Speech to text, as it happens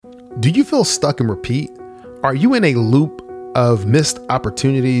Do you feel stuck and repeat? Are you in a loop of missed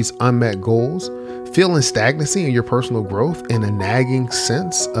opportunities, unmet goals, feeling stagnancy in your personal growth, and a nagging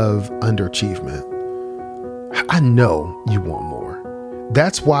sense of underachievement? I know you want more.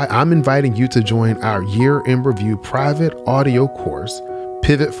 That's why I'm inviting you to join our Year in Review private audio course,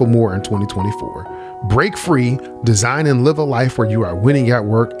 Pivot for More in 2024. Break free, design and live a life where you are winning at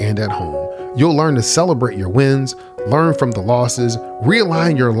work and at home. You'll learn to celebrate your wins, learn from the losses,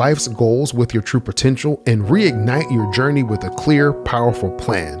 realign your life's goals with your true potential, and reignite your journey with a clear, powerful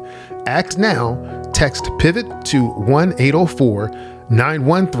plan. Act now. Text PIVOT to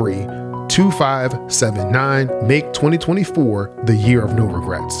 1-804-913-2579. Make 2024 the year of no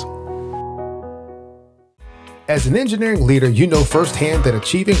regrets. As an engineering leader, you know firsthand that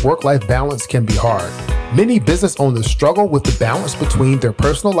achieving work-life balance can be hard. Many business owners struggle with the balance between their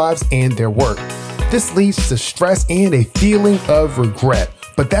personal lives and their work. This leads to stress and a feeling of regret.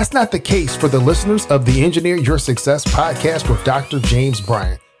 But that's not the case for the listeners of the Engineer Your Success podcast with Dr. James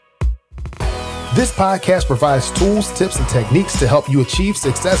Bryant. This podcast provides tools, tips, and techniques to help you achieve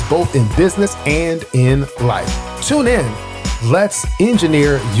success both in business and in life. Tune in. Let's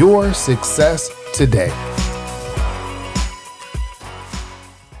engineer your success today.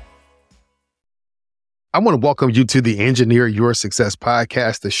 I want to welcome you to the Engineer Your Success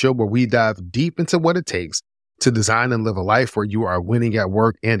podcast, the show where we dive deep into what it takes to design and live a life where you are winning at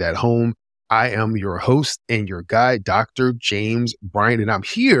work and at home. I am your host and your guide, Dr. James Bryant, and I'm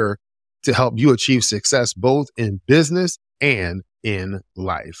here to help you achieve success both in business and in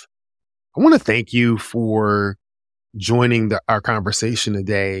life. I want to thank you for joining our conversation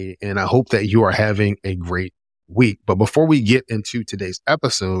today, and I hope that you are having a great week. But before we get into today's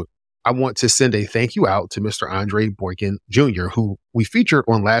episode, I want to send a thank you out to Mr. Andre Boykin Jr., who we featured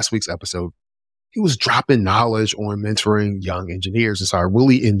on last week's episode. He was dropping knowledge on mentoring young engineers. And so I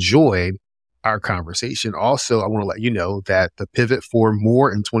really enjoyed our conversation. Also, I want to let you know that the Pivot for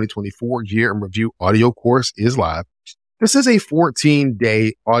More in 2024 Year in Review audio course is live. This is a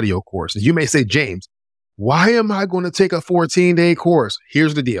 14-day audio course. And you may say, James, why am I going to take a 14-day course?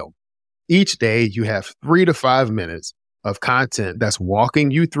 Here's the deal. Each day you have 3 to 5 minutes of content that's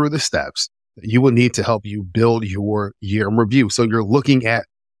walking you through the steps that you will need to help you build your year in review. So you're looking at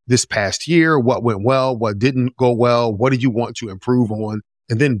this past year, what went well, what didn't go well, what do you want to improve on,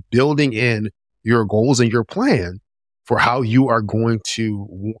 and then building in your goals and your plan for how you are going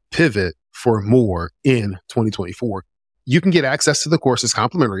to pivot for more in 2024. You can get access to the course. It's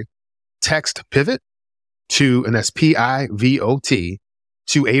complimentary. Text PIVOT to, and that's PIVOT,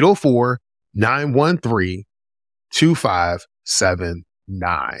 to 804-913-2579.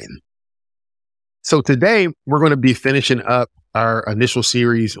 So today we're going to be finishing up our initial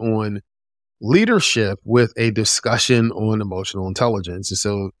series on leadership with a discussion on emotional intelligence. And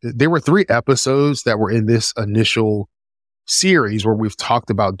so there were 3 episodes that were in this initial series where we've talked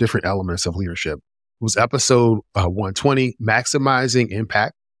about different elements of leadership. It was episode 120, Maximizing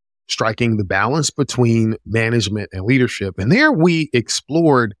Impact, Striking the Balance Between Management and Leadership. And there we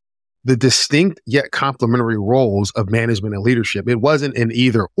explored the distinct yet complementary roles of management and leadership. It wasn't an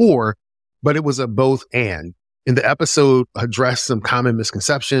either or, but it was a both and. And the episode addressed some common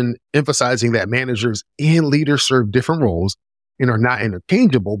misconception, emphasizing that managers and leaders serve different roles and are not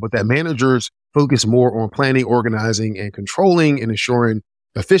interchangeable, but that managers focus more on planning, organizing, and controlling and ensuring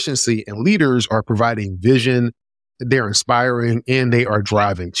efficiency, and leaders are providing vision, they're inspiring, and they are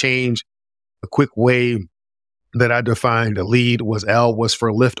driving change. A quick way that I defined a lead was L was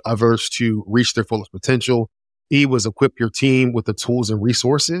for lift others to reach their fullest potential. E was equip your team with the tools and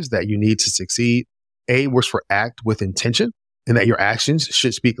resources that you need to succeed. A was for act with intention, and that your actions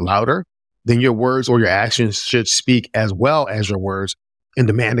should speak louder than your words, or your actions should speak as well as your words, and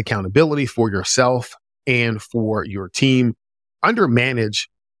demand accountability for yourself and for your team. Under manage,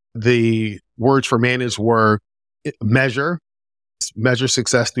 the words for manage were measure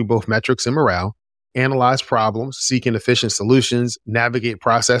success through both metrics and morale, analyze problems, seek efficient solutions, navigate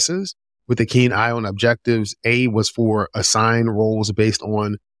processes with a keen eye on objectives. A was for assign roles based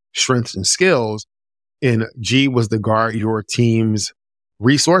on strengths and skills. And G was to guard your team's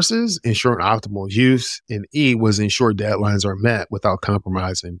resources, ensuring optimal use. And E was ensure deadlines are met without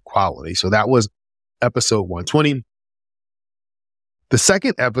compromising quality. So that was episode 120. The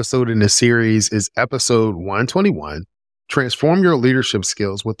second episode in the series is episode 121, Transform Your Leadership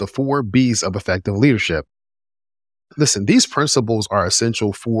Skills with the 4 B's of Effective Leadership. Listen, these principles are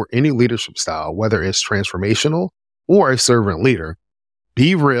essential for any leadership style, whether it's transformational or a servant leader.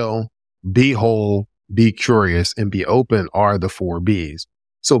 Be real, be whole, be curious, and be open are the 4 B's.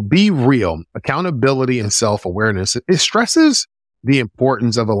 So be real, accountability and self-awareness. It stresses the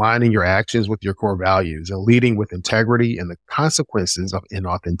importance of aligning your actions with your core values and leading with integrity and the consequences of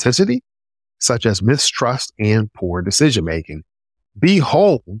inauthenticity, such as mistrust and poor decision making. Be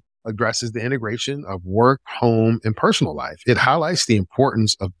Whole addresses the integration of work, home, and personal life. It highlights the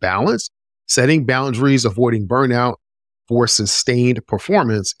importance of balance, setting boundaries, avoiding burnout for sustained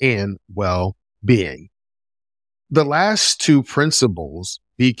performance and well-being. The last two principles,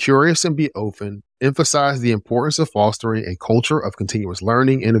 be curious and be open, emphasize the importance of fostering a culture of continuous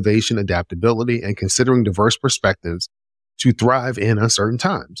learning, innovation, adaptability, and considering diverse perspectives to thrive in uncertain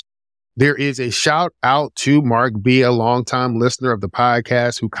times. There is a shout out to Mark B., a longtime listener of the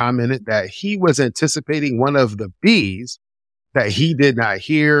podcast, who commented that he was anticipating one of the B's that he did not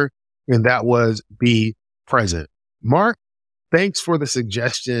hear, and that was be present. Mark, thanks for the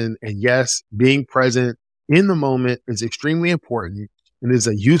suggestion. And yes, being present in the moment is extremely important and is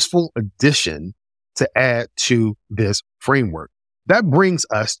a useful addition to add to this framework. That brings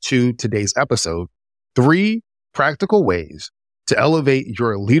us to today's episode, 3 practical ways to elevate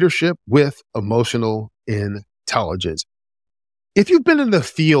your leadership with emotional intelligence. If you've been in the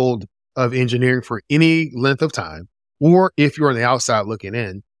field of engineering for any length of time, or if you're on the outside looking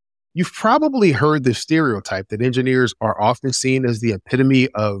in, you've probably heard the stereotype that engineers are often seen as the epitome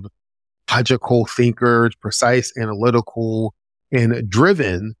of logical thinkers, precise, analytical, and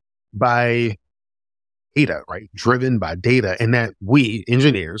driven by data, right? Driven by data, and that we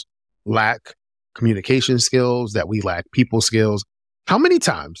engineers lack communication skills, that we lack people skills. How many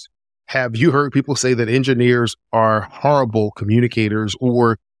times have you heard people say that engineers are horrible communicators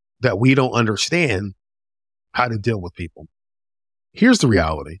or that we don't understand how to deal with people? Here's the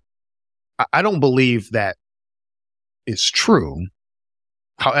reality. I don't believe that it's true.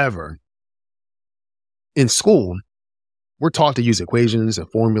 However, in school, we're taught to use equations and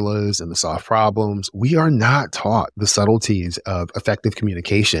formulas and to solve problems. We are not taught the subtleties of effective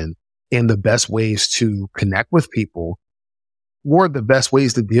communication and the best ways to connect with people or the best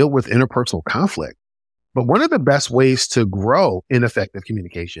ways to deal with interpersonal conflict. But one of the best ways to grow in effective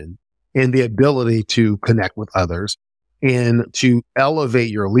communication and the ability to connect with others and to elevate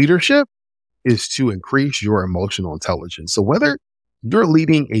your leadership is to increase your emotional intelligence. So whether you're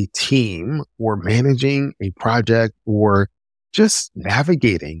leading a team or managing a project or just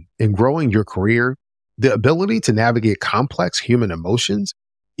navigating and growing your career, the ability to navigate complex human emotions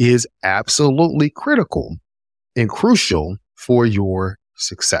is absolutely critical and crucial for your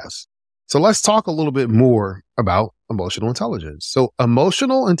success. So let's talk a little bit more about emotional intelligence. So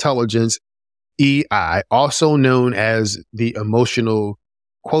emotional intelligence, EI, also known as the emotional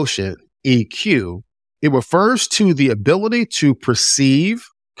quotient, EQ, it refers to the ability to perceive,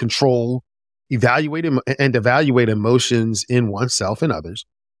 control, evaluate emotions in oneself and others.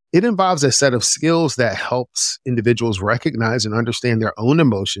 It involves a set of skills that helps individuals recognize and understand their own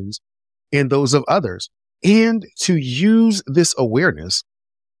emotions and those of others, and to use this awareness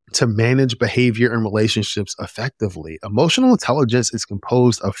to manage behavior and relationships effectively. Emotional intelligence is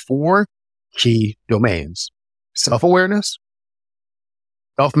composed of 4 key domains: self-awareness,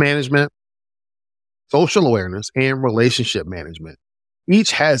 self-management, social awareness, and relationship management.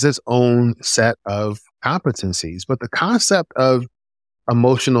 Each has its own set of competencies, but the concept of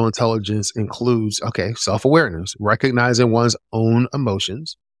emotional intelligence includes, self-awareness, recognizing one's own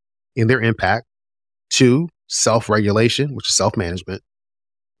emotions and their impact. 2, self-regulation, which is self-management,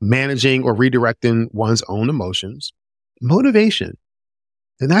 managing or redirecting one's own emotions. Motivation,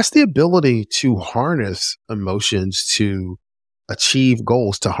 and that's the ability to harness emotions to achieve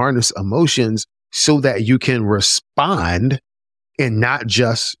goals, to harness emotions so that you can respond and not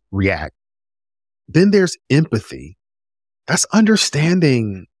just react. Then there's empathy. That's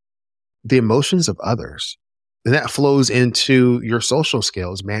understanding the emotions of others. And that flows into your social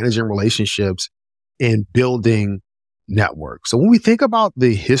skills, managing relationships and building networks. So when we think about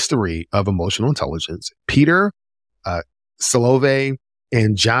the history of emotional intelligence, Peter Salovey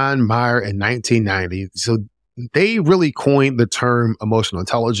and John Mayer in 1990, so they really coined the term emotional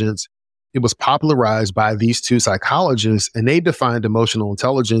intelligence. It was popularized by these 2 psychologists, and they defined emotional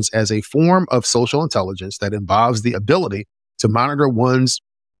intelligence as a form of social intelligence that involves the ability to monitor one's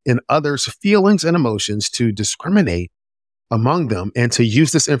and others' feelings and emotions, to discriminate among them, and to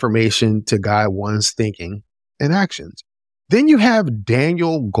use this information to guide one's thinking and actions. Then you have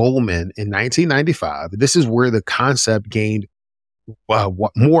Daniel Goleman in 1995. This is where the concept gained a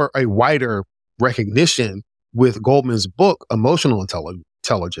wider recognition with Goleman's book, Emotional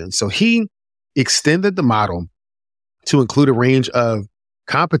Intelligence. So he extended the model to include a range of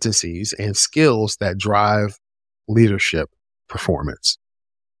competencies and skills that drive leadership performance.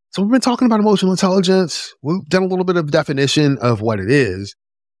 So we've been talking about emotional intelligence. We've done a little bit of definition of what it is,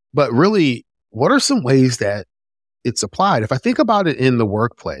 but really, what are some ways that it's applied? If I think about it in the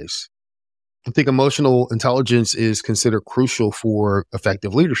workplace, I think emotional intelligence is considered crucial for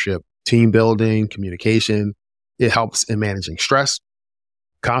effective leadership, team building, communication. It helps in managing stress,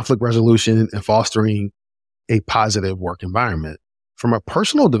 conflict resolution, and fostering a positive work environment. From a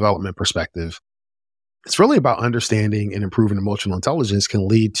personal development perspective, it's really about understanding and improving emotional intelligence can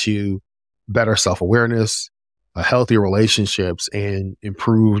lead to better self-awareness, healthier relationships, and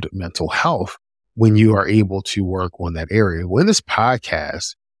improved mental health when you are able to work on that area. Well, in this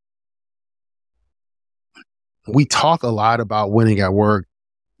podcast, we talk a lot about winning at work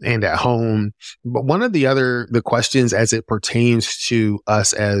and at home. But one of the questions as it pertains to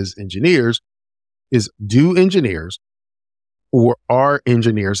us as engineers is, do engineers or are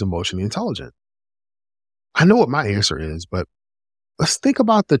engineers emotionally intelligent? I know what my answer is, but let's think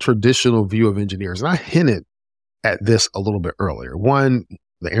about the traditional view of engineers. And I hinted at this a little bit earlier. One,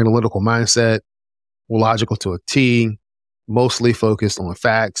 the analytical mindset, logical to a T, mostly focused on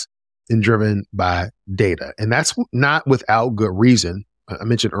facts and driven by data. And that's not without good reason. I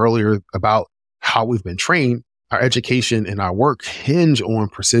mentioned earlier about how we've been trained. Our education and our work hinge on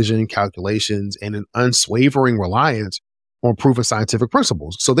precision calculations and an unswavering reliance on proven scientific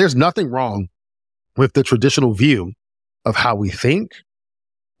principles. So there's nothing wrong with the traditional view of how we think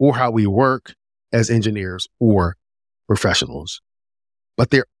or how we work as engineers or professionals. But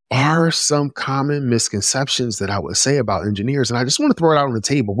there are some common misconceptions that I would say about engineers. And I just want to throw it out on the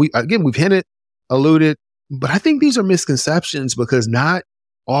table. We've hinted, alluded, but I think these are misconceptions because not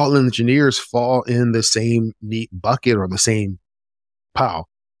all engineers fall in the same neat bucket or the same pile.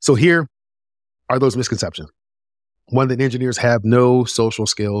 So here are those misconceptions. One, that engineers have no social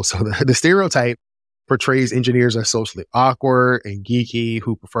skills. So the stereotype portrays engineers as socially awkward and geeky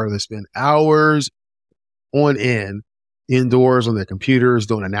who prefer to spend hours on end indoors on their computers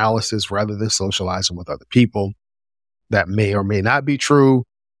doing analysis rather than socializing with other people. That may or may not be true.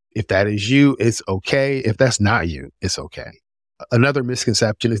 If that is you, it's okay. If that's not you, it's okay. Another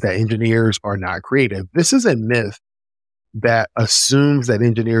misconception is that engineers are not creative. This is a myth that assumes that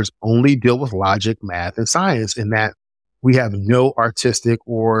engineers only deal with logic, math, and science, and that we have no artistic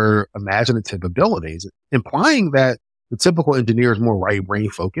or imaginative abilities, implying that the typical engineer is more right brain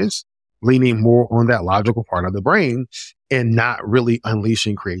focused, leaning more on that logical part of the brain and not really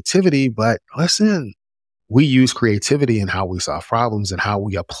unleashing creativity. But listen, we use creativity in how we solve problems and how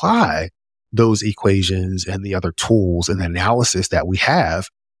we apply those equations and the other tools and analysis that we have.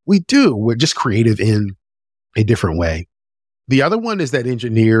 We're just creative in a different way. The other one is that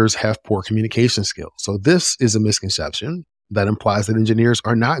engineers have poor communication skills. So this is a misconception that implies that engineers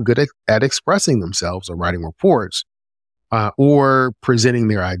are not good at expressing themselves or writing reports or presenting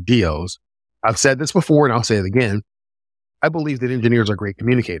their ideals. I've said this before and I'll say it again. I believe that engineers are great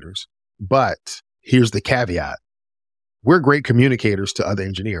communicators, but here's the caveat. We're great communicators to other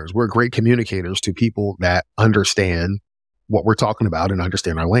engineers. We're great communicators to people that understand what we're talking about and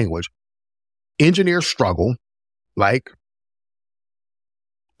understand our language. Engineers struggle like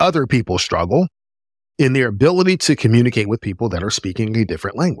other people struggle in their ability to communicate with people that are speaking a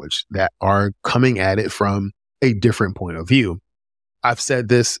different language, that are coming at it from a different point of view. I've said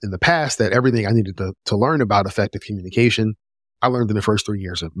this in the past that everything I needed to learn about effective communication, I learned in the first 3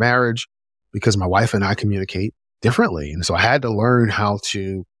 years of marriage because my wife and I communicate differently. And so I had to learn how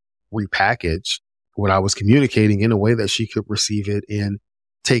to repackage what I was communicating in a way that she could receive it and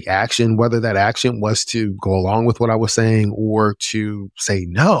take action, whether that action was to go along with what I was saying or to say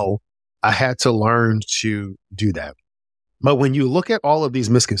no. I had to learn to do that. But when you look at all of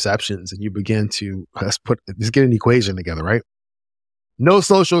these misconceptions and you begin to let's get an equation together, right? No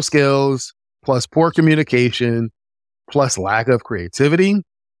social skills plus poor communication plus lack of creativity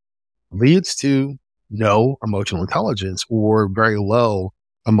leads to no emotional intelligence or very low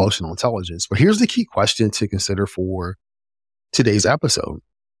emotional intelligence. But here's the key question to consider for today's episode.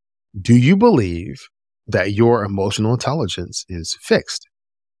 Do you believe that your emotional intelligence is fixed?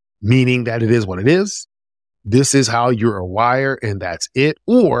 Meaning that it is what it is. This is how you're wired and that's it.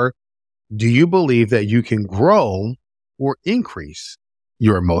 Or do you believe that you can grow or increase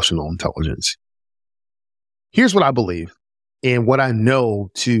your emotional intelligence? Here's what I believe and what I know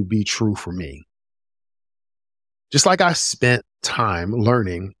to be true for me. Just like I spent time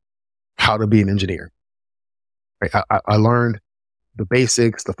learning how to be an engineer, right? I learned the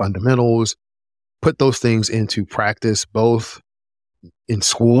basics, the fundamentals, put those things into practice, both in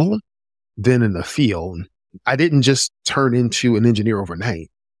school, then in the field. I didn't just turn into an engineer overnight,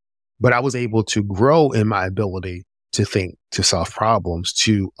 but I was able to grow in my ability to think, to solve problems,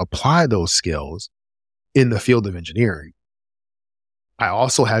 to apply those skills in the field of engineering. I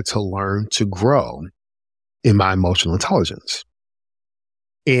also had to learn to grow in my emotional intelligence.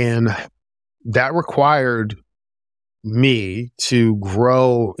 And that required me to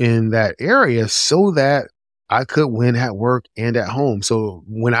grow in that area so that I could win at work and at home. So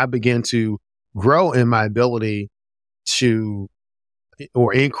when I began to grow in my ability to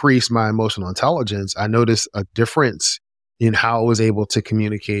or increase my emotional intelligence, I noticed a difference in how I was able to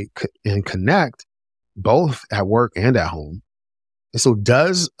communicate and connect both at work and at home. And so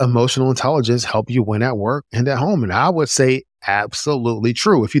does emotional intelligence help you win at work and at home? And I would say absolutely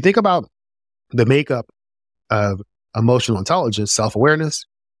true. If you think about the makeup of emotional intelligence: self-awareness,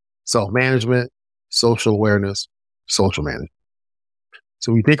 self-management, social awareness, social management.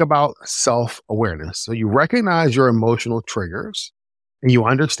 So we think about self-awareness. So you recognize your emotional triggers and you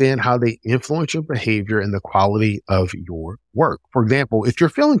understand how they influence your behavior and the quality of your work. For example, if you're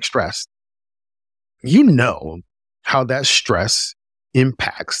feeling stressed, you know how that stress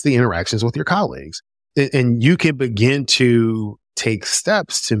impacts the interactions with your colleagues. And you can begin to take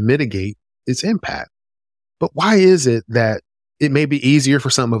steps to mitigate its impact. But why is it that it may be easier for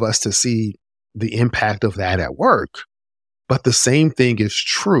some of us to see the impact of that at work, but the same thing is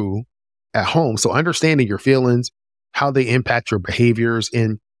true at home? So understanding your feelings, how they impact your behaviors,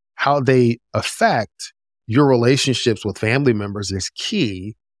 and how they affect your relationships with family members is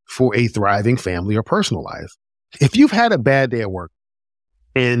key for a thriving family or personal life. If you've had a bad day at work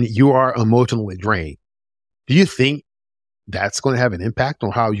and you are emotionally drained, do you think that's going to have an impact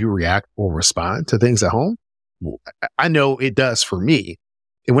on how you react or respond to things at home? Well, I know it does for me.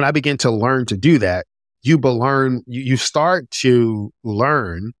 And when I begin to learn to do that, you start to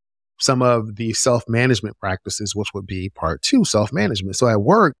learn some of the self-management practices, which would be part 2, self-management. So at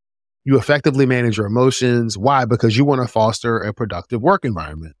work, you effectively manage your emotions. Why? Because you want to foster a productive work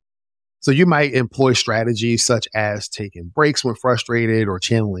environment. So you might employ strategies such as taking breaks when frustrated or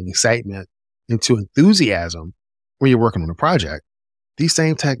channeling excitement into enthusiasm when you're working on a project. These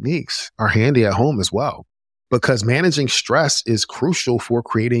same techniques are handy at home as well, because managing stress is crucial for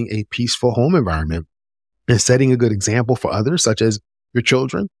creating a peaceful home environment and setting a good example for others, such as your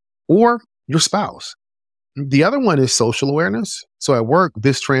children or your spouse. The other one is social awareness. So at work,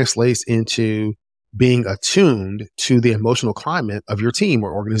 this translates into being attuned to the emotional climate of your team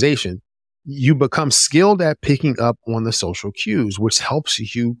or organization. You become skilled at picking up on the social cues, which helps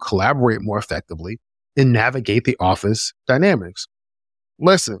you collaborate more effectively and navigate the office dynamics.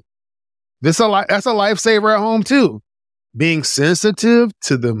 Listen, that's a lifesaver at home too. Being sensitive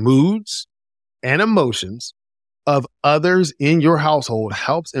to the moods and emotions of others in your household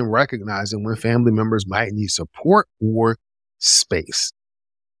helps in recognizing when family members might need support or space.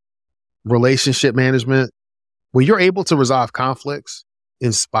 Relationship management. When you're able to resolve conflicts,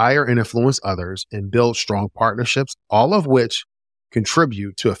 inspire and influence others, and build strong partnerships, all of which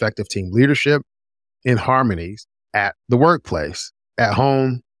contribute to effective team leadership and harmonies at the workplace. At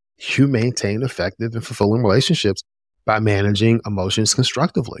home, you maintain effective and fulfilling relationships by managing emotions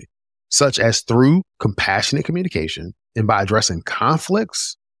constructively, such as through compassionate communication and by addressing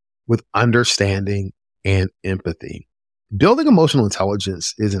conflicts with understanding and empathy. Building emotional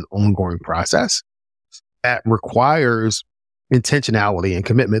intelligence is an ongoing process that requires intentionality and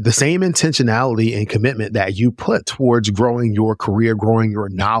commitment, the same intentionality and commitment that you put towards growing your career, growing your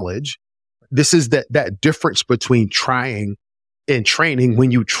knowledge. This is that difference between trying and training.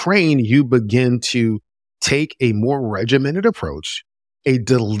 When you train, you begin to take a more regimented approach, a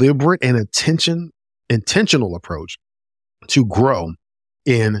deliberate and intentional approach to grow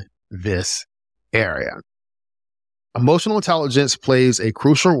in this area. Emotional intelligence plays a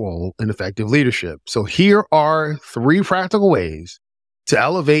crucial role in effective leadership. So here are 3 practical ways to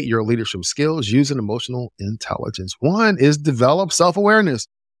elevate your leadership skills using emotional intelligence. 1 is develop self-awareness.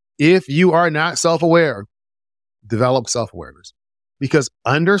 If you are not self-aware, develop self-awareness, because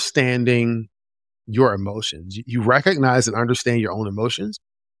understanding your emotions, you recognize and understand your own emotions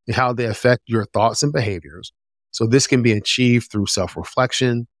and how they affect your thoughts and behaviors. So this can be achieved through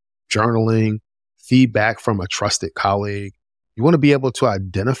self-reflection, journaling, feedback from a trusted colleague. You want to be able to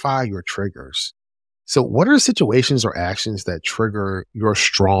identify your triggers. So what are the situations or actions that trigger your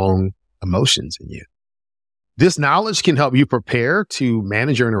strong emotions in you? This knowledge can help you prepare to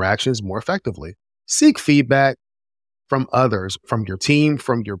manage your interactions more effectively. Seek feedback from others, from your team,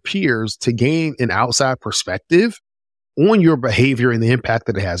 from your peers, to gain an outside perspective on your behavior and the impact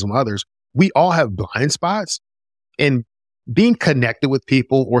that it has on others. We all have blind spots, and being connected with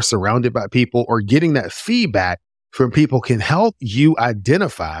people or surrounded by people or getting that feedback from people can help you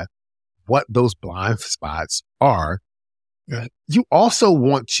identify what those blind spots are, you also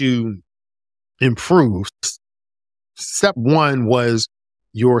want to improve. Step one was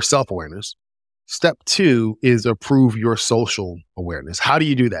your self-awareness. Step two is improve your social awareness. How do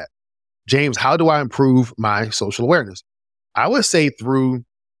you do that? James, how do I improve my social awareness? I would say through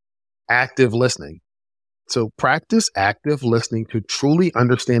active listening. So practice active listening to truly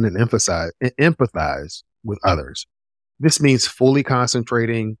understand and empathize with others. This means fully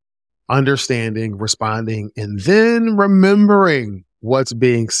concentrating, understanding, responding, and then remembering what's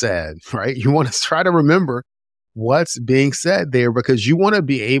being said, right? You want to try to remember what's being said there because you want to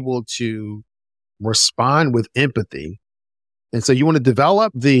be able to respond with empathy. And so you want to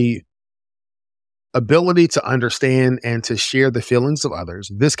develop the ability to understand and to share the feelings of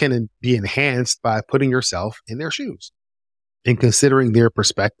others. This can be enhanced by putting yourself in their shoes and considering their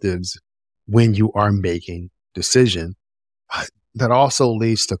perspectives when you are making decisions. That also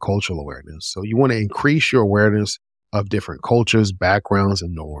leads to cultural awareness. So you want to increase your awareness of different cultures, backgrounds,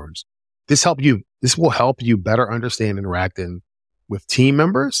 and norms. This will help you better understand interacting with team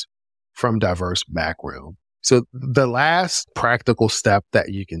members from diverse backgrounds. So the last practical step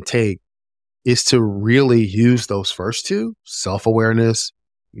that you can take is to really use those first two, self-awareness,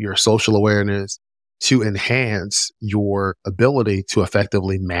 your social awareness, to enhance your ability to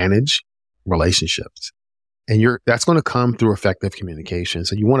effectively manage relationships. And that's going to come through effective communication.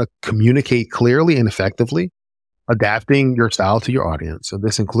 So you want to communicate clearly and effectively, adapting your style to your audience. So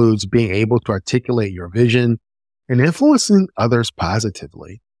this includes being able to articulate your vision and influencing others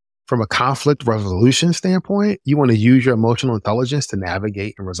positively. From a conflict resolution standpoint, you want to use your emotional intelligence to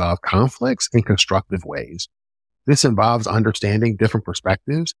navigate and resolve conflicts in constructive ways. This involves understanding different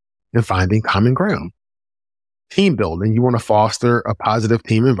perspectives and finding common ground. Team building, you want to foster a positive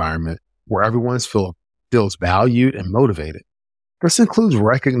team environment where everyone feels valued and motivated. This includes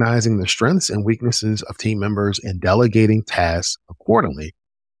recognizing the strengths and weaknesses of team members and delegating tasks accordingly.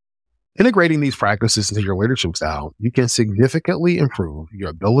 Integrating these practices into your leadership style, you can significantly improve your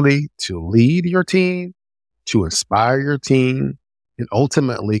ability to lead your team, to inspire your team, and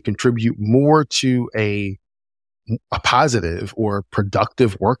ultimately contribute more to a positive or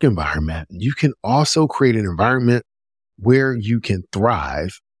productive work environment. You can also create an environment where you can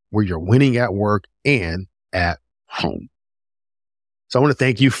thrive, where you're winning at work and at home. So I want to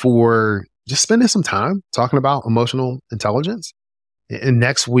thank you for just spending some time talking about emotional intelligence. And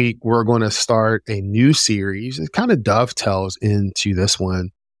next week, we're going to start a new series. It kind of dovetails into this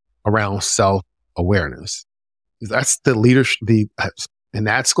one around self-awareness. That's the leadership, and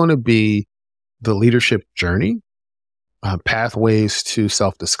that's going to be the leadership journey, pathways to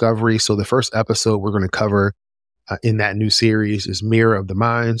self-discovery. So the first episode we're going to cover in that new series is Mirror of the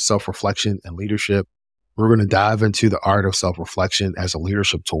Mind, Self-Reflection, and Leadership. We're going to dive into the art of self-reflection as a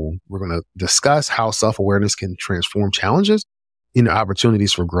leadership tool. We're going to discuss how self-awareness can transform challenges into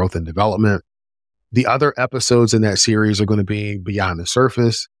opportunities for growth and development. The other episodes in that series are going to be Beyond the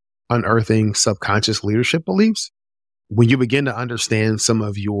Surface, Unearthing Subconscious Leadership Beliefs. When you begin to understand some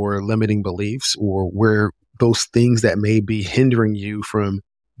of your limiting beliefs or where those things that may be hindering you from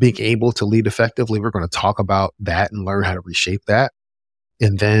being able to lead effectively, we're going to talk about that and learn how to reshape that.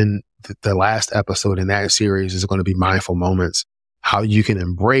 And then the last episode in that series is going to be Mindful Moments, how you can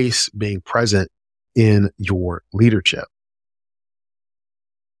embrace being present in your leadership.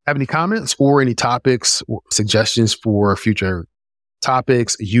 Have any comments or any topics or suggestions for future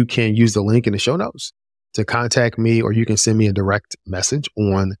topics? You can use the link in the show notes to contact me, or you can send me a direct message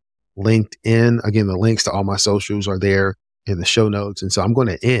on LinkedIn. Again, the links to all my socials are there in the show notes. And so I'm going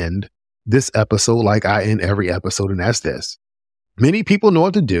to end this episode like I end every episode, and that's this. Many people know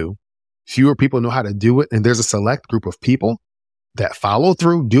what to do. Fewer people know how to do it. And there's a select group of people that follow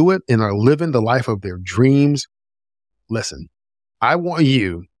through, do it, and are living the life of their dreams. Listen, I want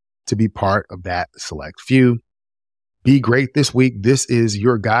you to be part of that select few. Be great this week. This is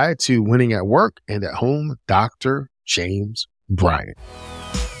your guide to winning at work and at home, Dr. James Bryant.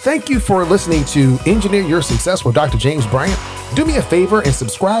 Thank you for listening to Engineer Your Success with Dr. James Bryant. Do me a favor and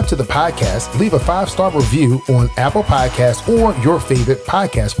subscribe to the podcast. Leave a 5-star review on Apple Podcasts or your favorite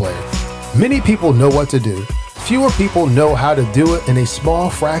podcast player. Many people know what to do. Fewer people know how to do it, and a small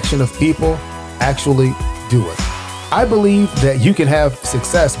fraction of people actually do it. I believe that you can have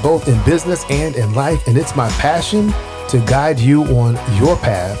success both in business and in life, and it's my passion to guide you on your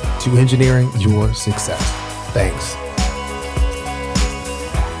path to engineering your success. Thanks.